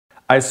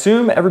I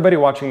assume everybody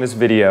watching this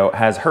video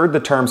has heard the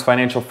terms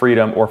financial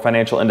freedom or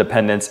financial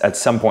independence at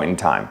some point in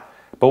time.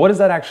 But what does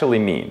that actually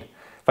mean?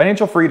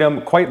 Financial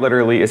freedom, quite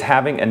literally, is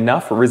having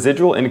enough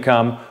residual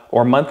income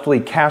or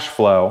monthly cash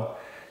flow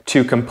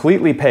to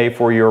completely pay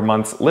for your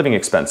month's living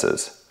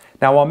expenses.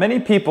 Now, while many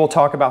people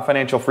talk about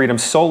financial freedom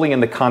solely in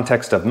the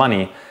context of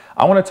money,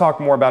 I want to talk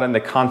more about it in the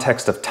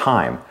context of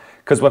time.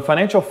 Because what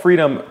financial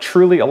freedom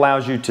truly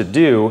allows you to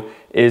do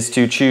is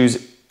to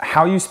choose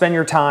how you spend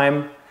your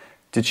time,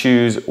 to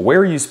choose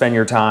where you spend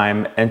your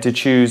time, and to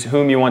choose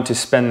whom you want to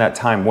spend that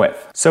time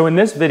with. So in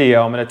this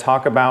video, I'm going to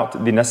talk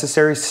about the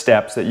necessary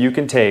steps that you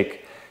can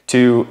take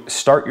to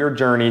start your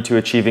journey to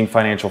achieving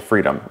financial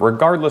freedom,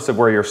 regardless of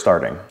where you're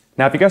starting.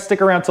 Now, if you guys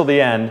stick around till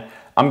the end,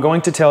 I'm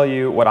going to tell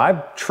you what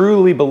I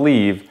truly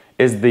believe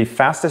is the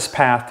fastest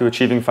path to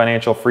achieving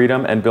financial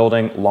freedom and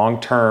building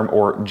long-term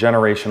or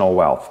generational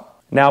wealth.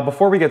 Now,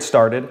 before we get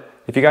started,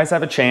 if you guys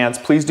have a chance,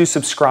 please do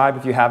subscribe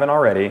if you haven't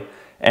already.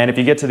 And if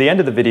you get to the end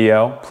of the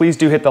video, please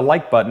do hit the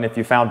like button if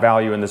you found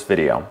value in this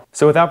video.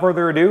 So without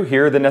further ado,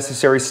 here are the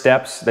necessary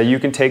steps that you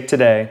can take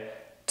today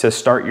to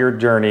start your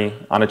journey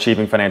on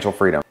achieving financial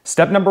freedom.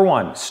 Step number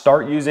 1,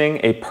 start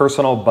using a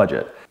personal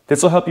budget.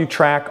 This will help you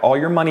track all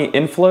your money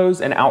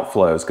inflows and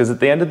outflows, because at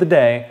the end of the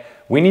day,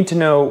 we need to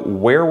know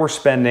where we're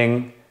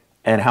spending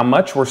and how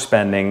much we're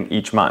spending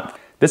each month.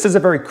 This is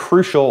a very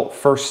crucial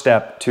first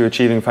step to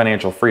achieving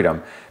financial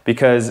freedom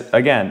because,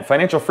 again,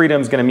 financial freedom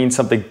is going to mean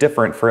something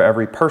different for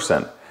every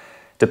person.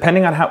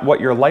 Depending on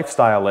what your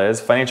lifestyle is,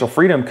 financial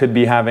freedom could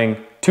be having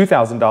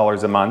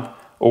 $2,000 a month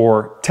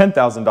or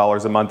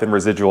 $10,000 a month in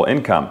residual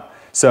income.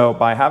 So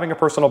by having a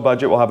personal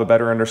budget, we'll have a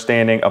better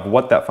understanding of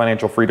what that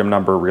financial freedom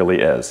number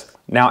really is.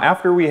 Now,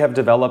 after we have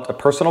developed a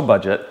personal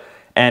budget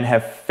and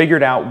have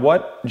figured out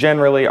what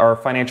generally our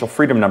financial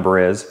freedom number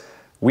is,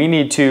 we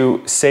need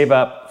to save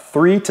up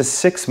 3 to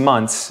 6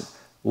 months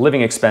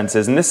living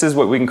expenses, and this is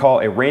what we can call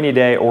a rainy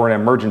day or an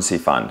emergency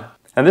fund.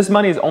 And this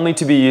money is only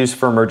to be used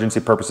for emergency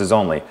purposes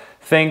only.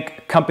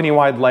 Think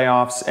company-wide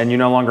layoffs and you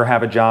no longer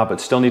have a job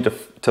but still need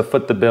to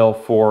foot the bill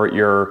for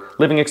your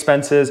living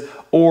expenses,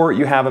 or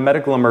you have a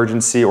medical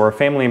emergency or a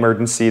family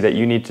emergency that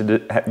you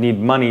need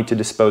money to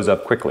dispose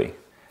of quickly.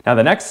 Now,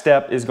 the next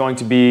step is going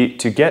to be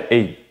to get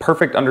a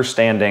perfect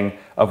understanding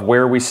of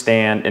where we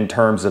stand in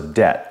terms of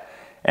debt.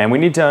 And we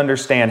need to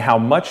understand how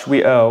much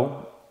we owe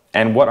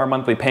and what our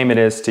monthly payment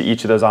is to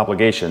each of those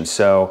obligations.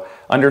 So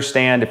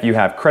understand if you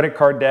have credit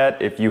card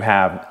debt, if you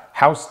have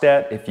house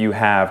debt, if you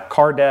have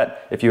car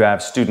debt, if you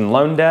have student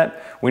loan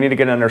debt, we need to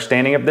get an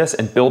understanding of this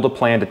and build a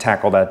plan to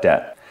tackle that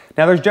debt.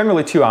 Now, there's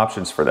generally 2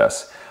 options for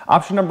this.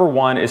 Option number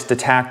 1 is to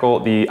tackle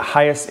the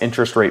highest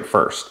interest rate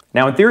first.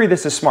 Now, in theory,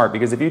 this is smart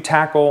because if you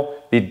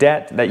tackle the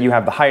debt that you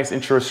have the highest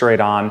interest rate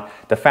on,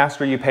 the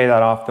faster you pay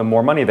that off, the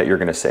more money that you're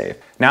going to save.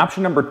 Now,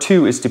 option number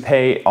 2 is to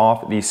pay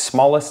off the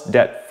smallest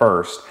debt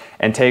first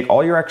and take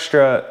all your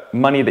extra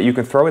money that you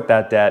can throw at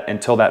that debt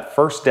until that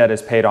first debt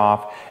is paid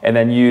off, and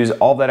then use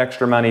all that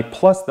extra money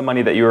plus the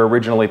money that you were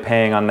originally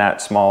paying on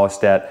that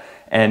smallest debt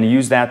and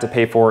use that to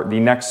pay for the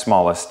next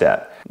smallest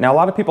debt. Now, a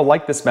lot of people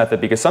like this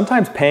method because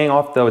sometimes paying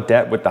off the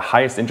debt with the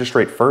highest interest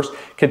rate first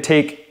can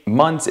take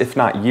months, if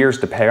not years,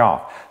 to pay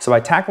off. So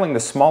by tackling the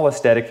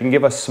smallest debt, it can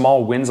give us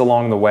small wins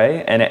along the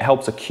way, and it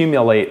helps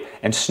accumulate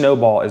and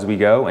snowball as we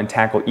go and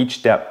tackle each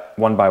step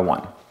one by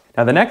one.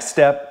 Now, the next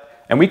step,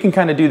 and we can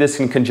kind of do this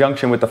in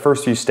conjunction with the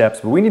first few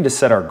steps, but we need to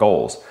set our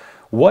goals.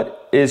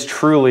 What is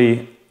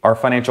truly our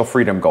financial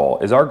freedom goal?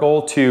 Is our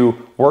goal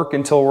to work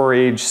until we're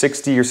age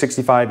 60 or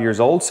 65 years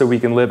old so we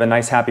can live a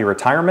nice, happy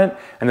retirement?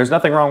 And there's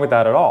nothing wrong with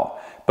that at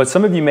all. But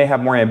some of you may have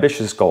more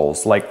ambitious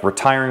goals, like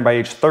retiring by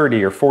age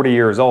 30 or 40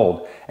 years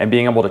old and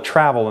being able to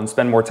travel and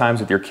spend more time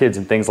with your kids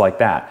and things like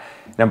that.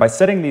 Now, by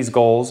setting these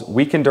goals,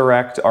 we can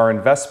direct our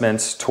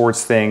investments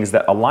towards things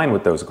that align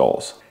with those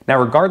goals. Now,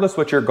 regardless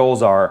what your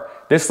goals are,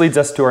 this leads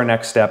us to our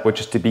next step,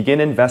 which is to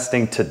begin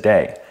investing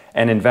today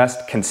and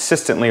invest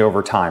consistently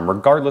over time,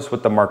 regardless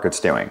what the market's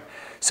doing.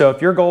 So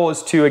if your goal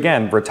is to,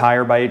 again,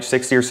 retire by age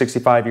 60 or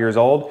 65 years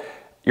old,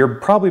 you're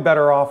probably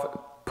better off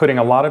putting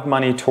a lot of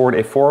money toward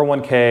a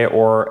 401k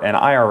or an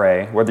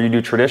IRA, whether you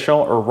do traditional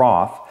or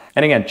Roth.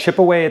 And again, chip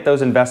away at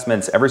those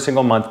investments every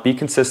single month. Be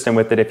consistent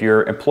with it. If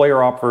your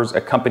employer offers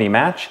a company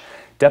match,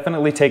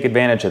 definitely take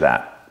advantage of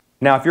that.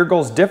 Now, if your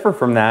goals differ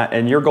from that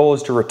and your goal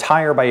is to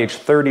retire by age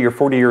 30 or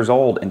 40 years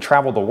old and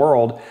travel the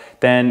world,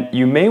 then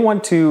you may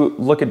want to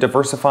look at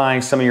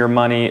diversifying some of your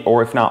money,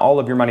 or if not all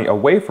of your money,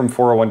 away from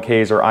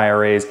 401ks or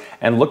IRAs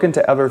and look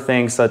into other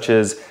things such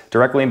as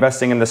directly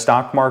investing in the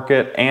stock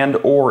market and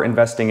or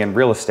investing in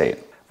real estate.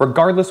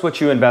 Regardless what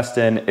you invest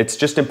in, it's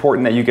just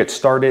important that you get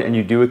started and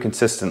you do it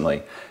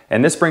consistently.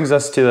 And this brings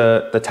us to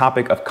the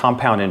topic of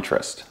compound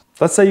interest.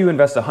 Let's say you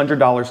invest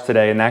 $100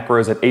 today and that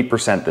grows at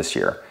 8% this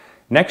year.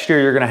 Next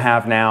year, you're going to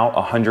have now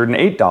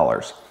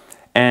 $108.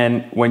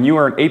 And when you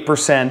earn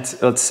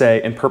 8%, let's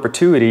say in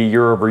perpetuity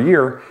year over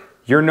year,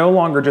 you're no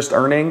longer just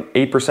earning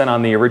 8%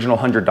 on the original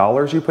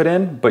 $100 you put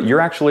in, but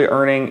you're actually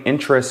earning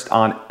interest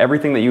on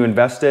everything that you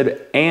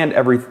invested and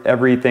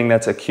everything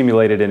that's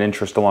accumulated in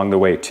interest along the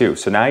way too.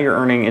 So now you're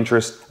earning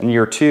interest in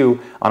year 2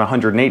 on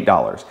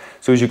 $108.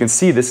 So as you can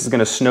see, this is going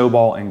to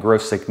snowball and grow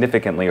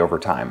significantly over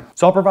time.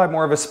 So I'll provide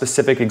more of a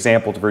specific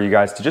example for you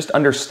guys to just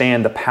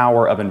understand the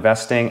power of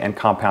investing and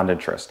compound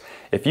interest.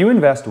 If you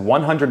invest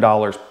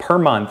 $100 per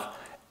month,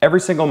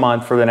 every single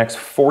month for the next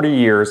 40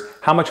 years,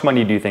 how much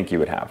money do you think you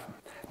would have?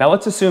 Now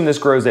let's assume this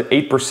grows at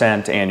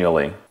 8%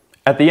 annually.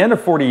 At the end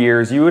of 40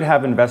 years, you would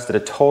have invested a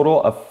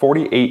total of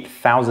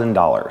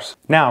 $48,000.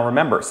 Now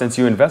remember, since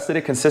you invested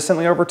it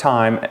consistently over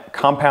time,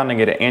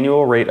 compounding at an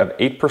annual rate of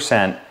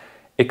 8%,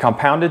 it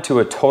compounded to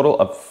a total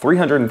of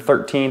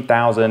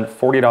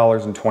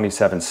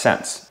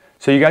 $313,040.27.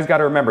 So you guys got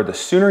to remember, the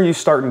sooner you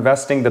start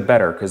investing, the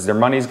better, because their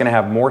money is going to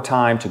have more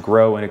time to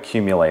grow and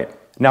accumulate.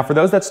 Now, for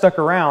those that stuck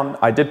around,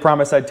 I did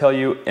promise I'd tell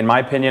you, in my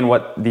opinion,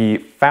 what the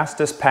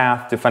fastest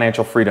path to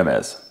financial freedom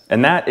is.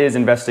 And that is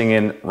investing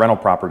in rental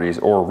properties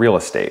or real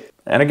estate.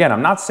 And again,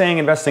 I'm not saying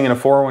investing in a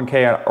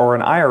 401k or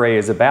an IRA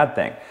is a bad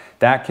thing.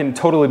 That can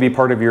totally be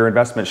part of your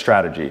investment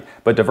strategy.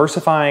 But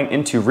diversifying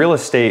into real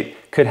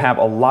estate could have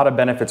a lot of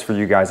benefits for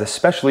you guys,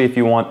 especially if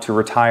you want to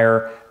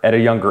retire at a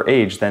younger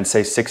age than,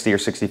 say, 60 or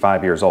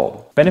 65 years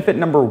old. Benefit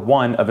number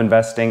 1 of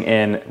investing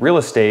in real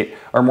estate,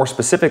 or more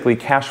specifically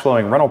cash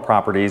flowing rental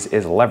properties,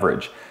 is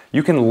leverage.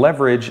 You can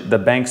leverage the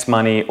bank's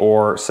money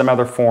or some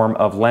other form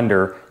of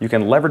lender. You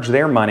can leverage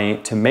their money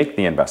to make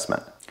the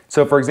investment.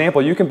 So for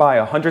example, you can buy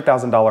a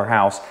 $100,000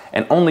 house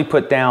and only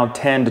put down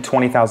 $10,000 to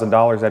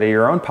 $20,000 out of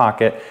your own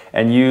pocket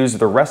and use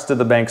the rest of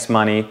the bank's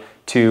money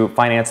to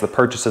finance the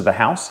purchase of the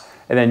house,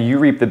 and then you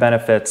reap the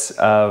benefits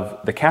of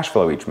the cash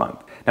flow each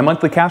month. Now,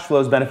 monthly cash flow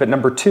is benefit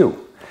number 2.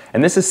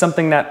 And this is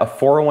something that a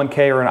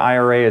 401k or an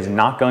IRA is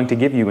not going to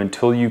give you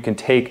until you can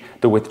take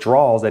the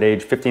withdrawals at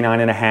age 59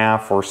 and a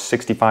half or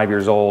 65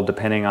 years old,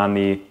 depending on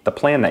the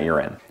plan that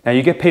you're in. Now,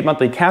 you get paid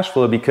monthly cash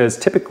flow because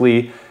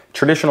typically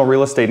traditional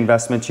real estate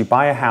investments, you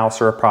buy a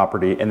house or a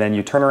property and then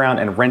you turn around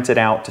and rent it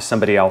out to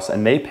somebody else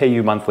and they pay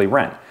you monthly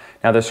rent.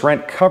 Now, this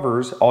rent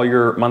covers all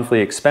your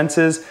monthly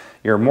expenses,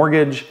 your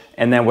mortgage,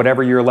 and then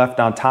whatever you're left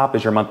on top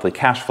is your monthly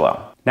cash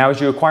flow. Now,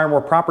 as you acquire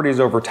more properties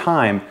over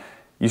time,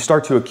 you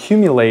start to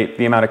accumulate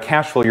the amount of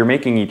cash flow you're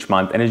making each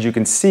month. And as you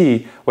can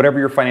see, whatever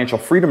your financial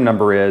freedom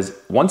number is,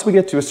 once we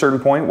get to a certain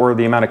point where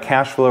the amount of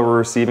cash flow we're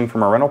receiving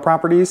from our rental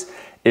properties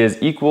is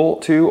equal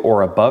to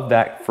or above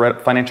that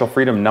financial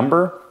freedom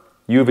number,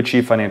 you have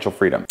achieved financial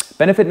freedom.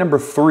 Benefit number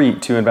 3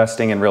 to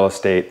investing in real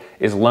estate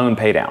is loan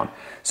paydown.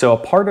 So a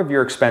part of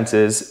your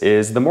expenses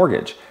is the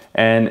mortgage.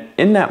 And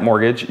in that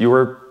mortgage, you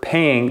were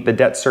paying the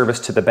debt service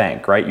to the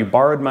bank, right? You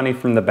borrowed money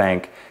from the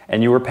bank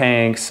and you were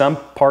paying some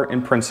part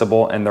in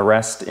principal and the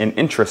rest in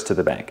interest to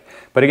the bank.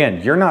 But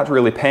again, you're not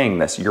really paying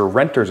this. Your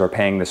renters are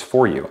paying this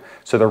for you.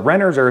 So the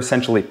renters are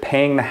essentially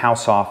paying the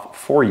house off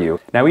for you.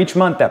 Now, each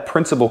month that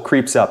principal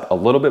creeps up a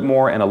little bit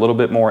more and a little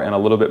bit more and a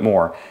little bit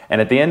more.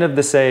 And at the end of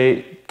the,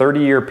 say,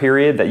 30-year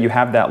period that you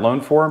have that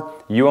loan for,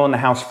 you own the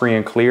house free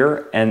and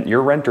clear and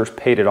your renters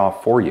paid it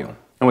off for you.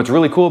 And what's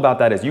really cool about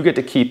that is you get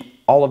to keep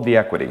all of the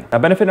equity. Now,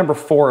 benefit number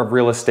 4 of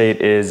real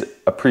estate is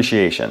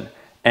appreciation.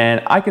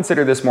 And I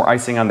consider this more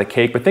icing on the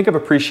cake, but think of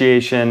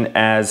appreciation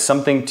as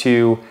something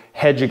to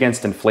hedge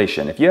against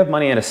inflation. If you have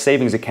money in a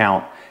savings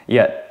account,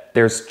 yet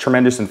there's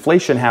tremendous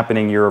inflation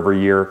happening year over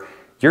year,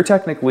 you're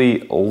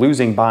technically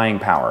losing buying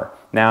power.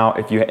 Now,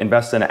 if you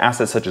invest in an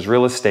asset such as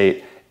real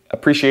estate,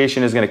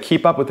 appreciation is going to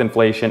keep up with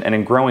inflation, and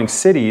in growing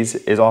cities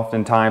is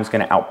oftentimes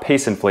going to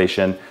outpace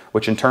inflation,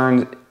 which in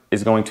turn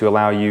is going to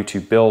allow you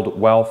to build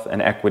wealth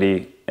and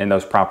equity in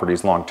those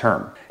properties long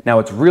term. Now,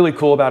 what's really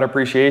cool about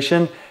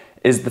appreciation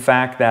is the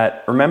fact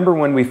that, remember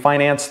when we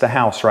financed the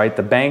house, right?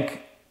 The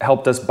bank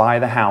helped us buy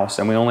the house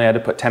and we only had to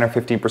put 10 or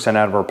 15%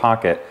 out of our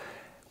pocket.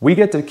 We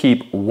get to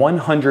keep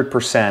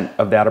 100%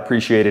 of that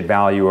appreciated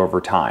value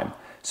over time.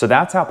 So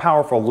that's how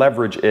powerful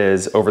leverage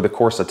is over the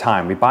course of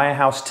time. We buy a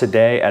house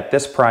today at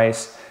this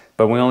price,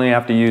 but we only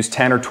have to use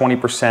 10 or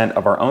 20%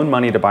 of our own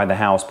money to buy the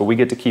house, but we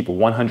get to keep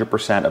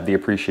 100% of the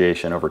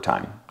appreciation over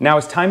time. Now,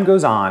 as time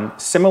goes on,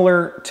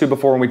 similar to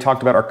before when we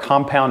talked about our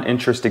compound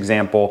interest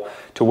example,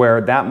 to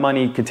where that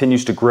money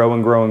continues to grow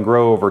and grow and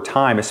grow over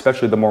time,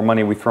 especially the more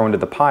money we throw into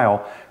the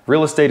pile,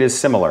 real estate is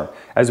similar.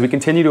 As we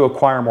continue to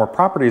acquire more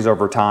properties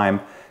over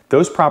time,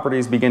 those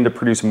properties begin to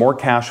produce more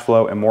cash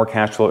flow and more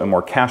cash flow and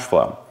more cash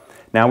flow.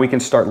 Now we can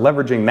start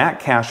leveraging that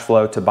cash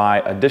flow to buy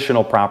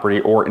additional property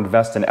or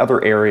invest in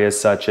other areas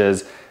such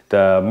as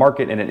the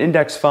market in an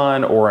index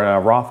fund or in a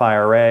Roth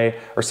IRA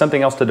or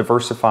something else to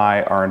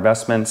diversify our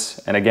investments,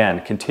 and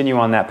again, continue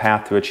on that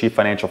path to achieve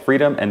financial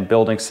freedom and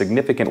building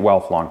significant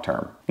wealth long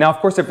term. Now, of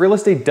course, if real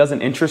estate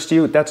doesn't interest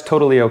you, that's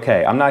totally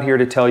okay. I'm not here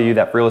to tell you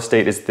that real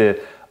estate is the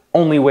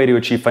only way to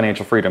achieve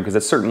financial freedom, because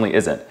it certainly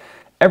isn't.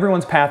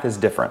 Everyone's path is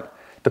different.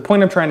 The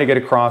point I'm trying to get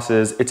across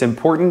is it's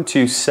important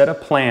to set a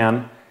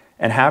plan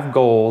and have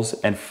goals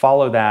and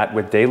follow that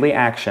with daily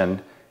action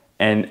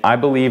And I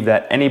believe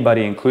that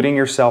anybody, including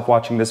yourself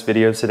watching this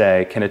video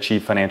today, can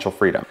achieve financial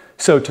freedom.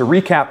 So to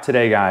recap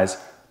today, guys,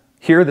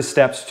 here are the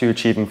steps to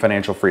achieving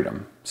financial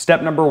freedom.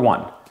 Step number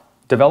 1,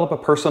 develop a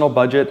personal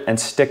budget and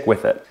stick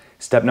with it.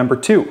 Step number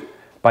 2,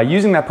 by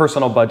using that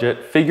personal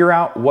budget, figure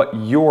out what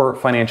your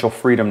financial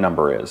freedom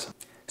number is.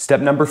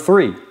 Step number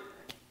 3,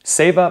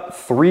 save up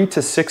 3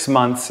 to 6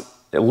 months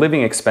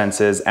living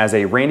expenses as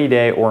a rainy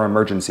day or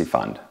emergency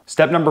fund.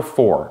 Step number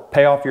 4,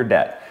 pay off your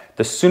debt.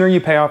 The sooner you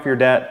pay off your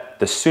debt,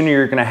 the sooner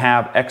you're gonna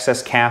have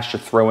excess cash to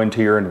throw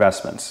into your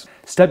investments.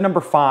 Step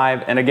number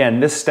 5, and again,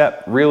 this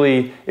step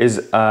really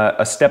is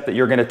a step that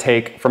you're gonna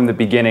take from the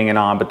beginning and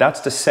on, but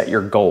that's to set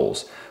your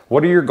goals.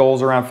 What are your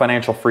goals around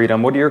financial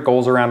freedom? What are your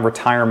goals around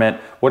retirement?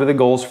 What are the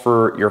goals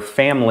for your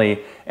family?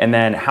 And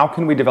then how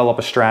can we develop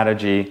a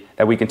strategy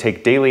that we can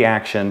take daily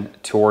action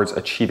towards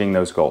achieving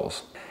those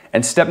goals?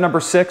 And step number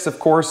 6, of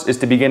course, is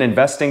to begin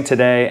investing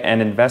today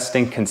and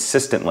investing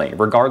consistently,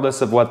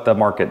 regardless of what the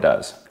market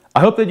does. I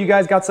hope that you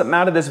guys got something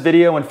out of this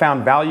video and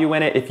found value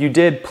in it. If you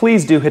did,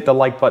 please do hit the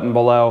like button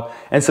below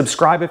and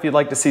subscribe if you'd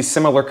like to see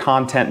similar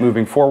content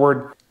moving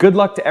forward. Good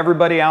luck to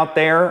everybody out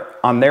there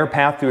on their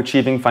path to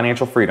achieving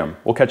financial freedom.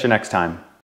 We'll catch you next time.